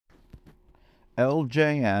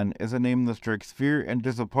LJN is a name that strikes fear and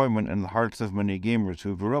disappointment in the hearts of many gamers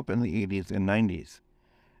who grew up in the 80s and 90s.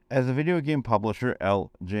 As a video game publisher,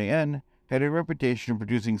 LJN had a reputation for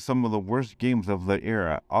producing some of the worst games of that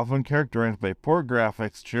era, often characterized by poor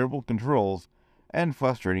graphics, terrible controls, and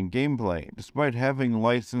frustrating gameplay. Despite having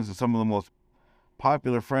licensed some of the most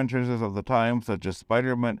popular franchises of the time, such as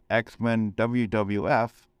Spider-Man, X-Men,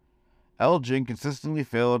 WWF, LJN consistently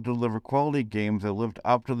failed to deliver quality games that lived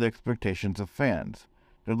up to the expectations of fans.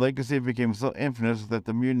 Their legacy became so infamous that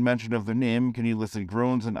the mere mention of their name can elicit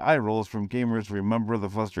groans and eye rolls from gamers who remember the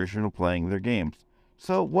frustration of playing their games.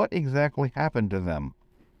 So what exactly happened to them?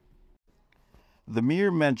 The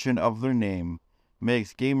mere mention of their name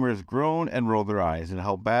makes gamers groan and roll their eyes at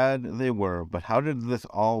how bad they were, but how did this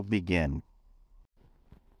all begin?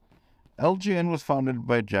 LJN was founded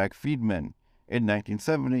by Jack Friedman in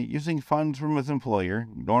 1970 using funds from his employer,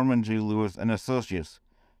 Norman J. Lewis and Associates,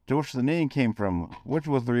 to which the name came from, which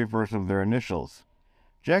was the reverse of their initials.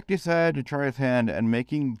 Jack decided to try his hand at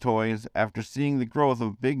making toys after seeing the growth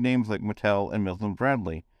of big names like Mattel and Milton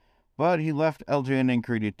Bradley, but he left LJN and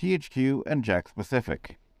created THQ and Jakks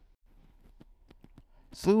Pacific.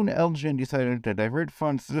 Soon LJN decided to divert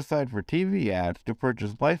funds set aside for TV ads to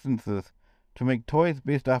purchase licenses to make toys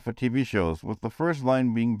based off of TV shows, with the first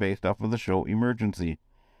line being based off of the show Emergency,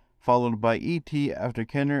 followed by E.T. after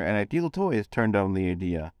Kenner and Ideal Toys turned down the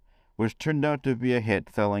idea, which turned out to be a hit,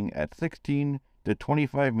 selling at 16 to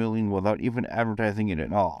 25 million without even advertising it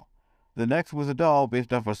at all. The next was a doll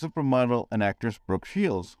based off of supermodel and actress Brooke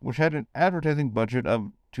Shields, which had an advertising budget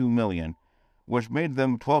of $2 million, which made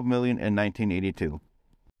them $12 million in 1982.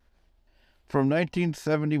 From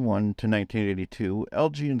 1971 to 1982,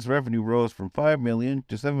 LJN's revenue rose from $5 million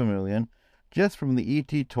to $7 million just from the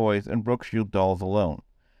E.T. toys and Brooke Shield dolls alone.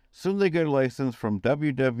 Soon they got a license from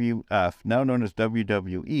WWF, now known as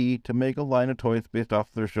WWE, to make a line of toys based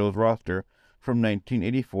off their show's roster from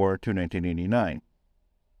 1984 to 1989.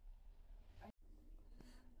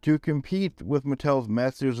 To compete with Mattel's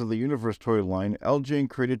Masters of the Universe toy line, LJN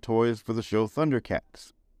created toys for the show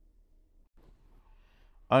Thundercats.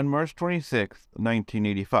 On March 26,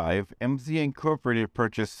 1985, MCA Incorporated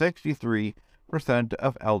purchased 63%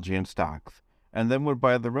 of LJN stocks, and then would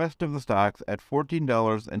buy the rest of the stocks at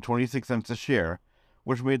 $14.26 a share,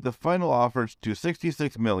 which made the final offers to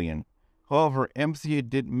 $66 million. However, MCA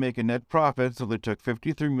didn't make a net profit, so they took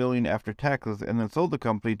 $53 million after taxes and then sold the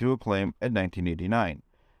company to Acclaim in 1989.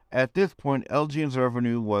 At this point, LJN's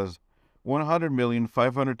revenue was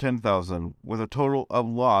 $100,510,000, with a total of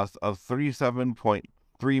loss of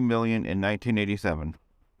 $37.3 million in 1987.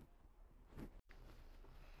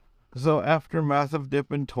 So after massive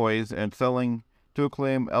dip in toys and selling to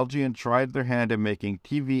Acclaim, LJN tried their hand at making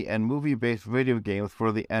TV and movie-based video games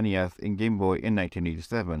for the NES and Game Boy in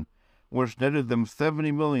 1987, which netted them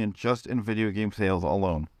 $70 million just in video game sales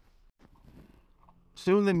alone.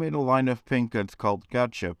 Soon they made a line of pink goods called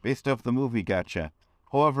Gotcha, based off the movie Gotcha.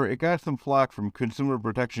 However, it got some flack from consumer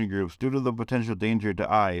protection groups due to the potential danger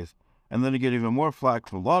to eyes, and then to get even more flack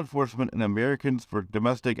from law enforcement and Americans for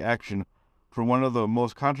domestic action for one of the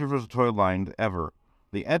most controversial toy lines ever,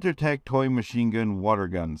 the Entertech toy machine gun water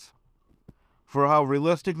guns, for how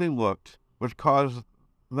realistic they looked, which caused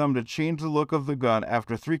them to change the look of the gun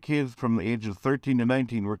after 3 kids from the age of 13 to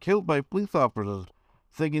 19 were killed by police officers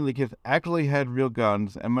thinking the kids actually had real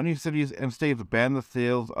guns, and many cities and states banned the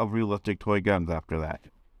sales of realistic toy guns after that.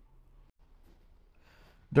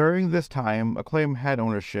 During this time, Acclaim had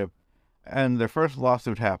ownership, and their first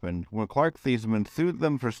lawsuit happened when Clark Thiesman sued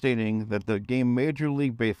them for stating that the game Major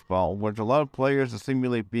League Baseball, which allowed players to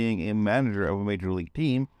simulate being a manager of a major league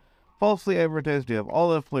team, falsely advertised to have all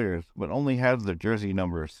the players, but only had their jersey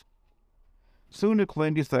numbers. Soon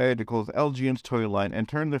Acclaim decided to close LJN's toy line and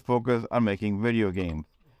turn their focus on making video games.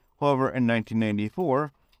 However, in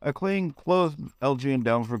 1994, Acclaim closed LJN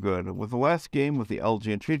down for good, with the last game with the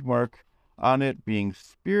LJN trademark on it being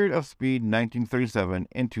Spirit of Speed 1937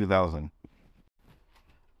 in 2000.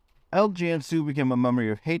 LJN soon became a memory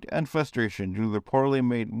of hate and frustration due to their poorly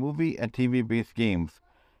made movie and TV-based games,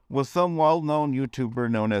 with some well-known YouTuber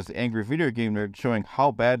known as Angry Video Game Nerd showing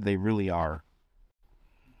how bad they really are.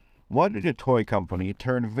 Why did a toy company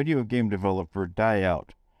turned video game developer die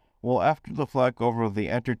out? Well, after the flack over the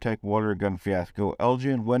Entertech water gun fiasco,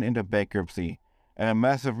 LJN went into bankruptcy, and a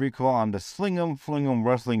massive recall on the Sling 'em Fling 'em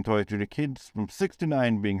wrestling toys due to kids from 6 to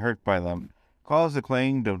 9 being hurt by them caused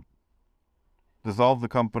Acclaim to dissolve the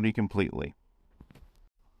company completely.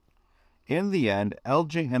 In the end,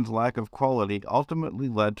 LJN's lack of quality ultimately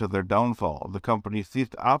led to their downfall. The company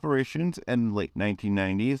ceased operations in the late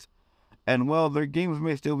 1990s, and while their games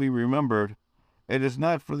may still be remembered, It is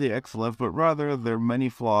not for the excellence, but rather their many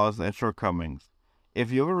flaws and shortcomings.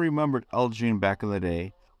 If you ever remembered LJN back in the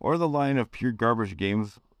day, or the line of pure garbage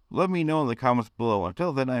games, let me know in the comments below.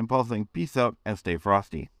 Until then, I'm pausing. Peace out and stay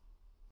frosty.